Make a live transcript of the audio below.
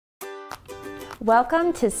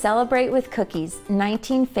Welcome to Celebrate with Cookies,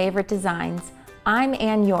 19 Favorite Designs. I'm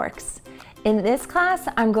Ann Yorks. In this class,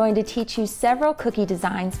 I'm going to teach you several cookie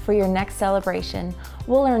designs for your next celebration.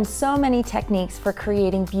 We'll learn so many techniques for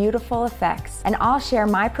creating beautiful effects, and I'll share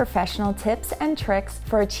my professional tips and tricks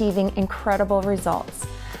for achieving incredible results.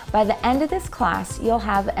 By the end of this class, you'll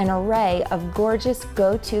have an array of gorgeous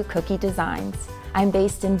go-to cookie designs. I'm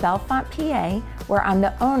based in Bellefonte, PA, where I'm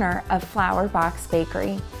the owner of Flower Box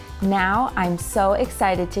Bakery. Now, I'm so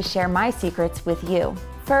excited to share my secrets with you.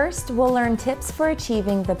 First, we'll learn tips for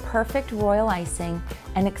achieving the perfect royal icing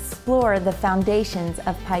and explore the foundations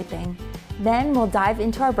of piping. Then we'll dive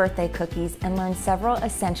into our birthday cookies and learn several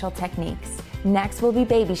essential techniques. Next will be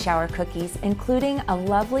baby shower cookies, including a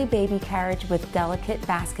lovely baby carriage with delicate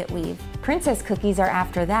basket weave. Princess cookies are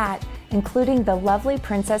after that, including the lovely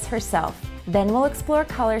princess herself. Then we'll explore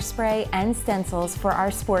color spray and stencils for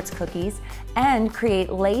our sports cookies and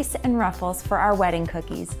create lace and ruffles for our wedding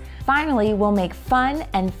cookies. Finally, we'll make fun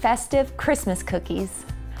and festive Christmas cookies.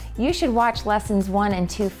 You should watch lessons 1 and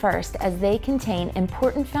 2 first, as they contain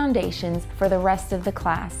important foundations for the rest of the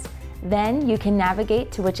class. Then you can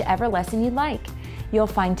navigate to whichever lesson you'd like. You'll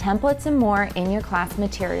find templates and more in your class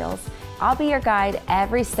materials. I'll be your guide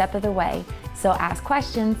every step of the way, so ask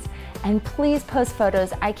questions. And please post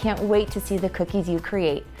photos. I can't wait to see the cookies you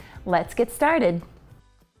create. Let's get started.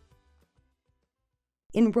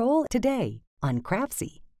 Enroll today on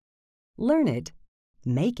Craftsy. Learn it,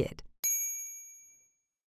 make it.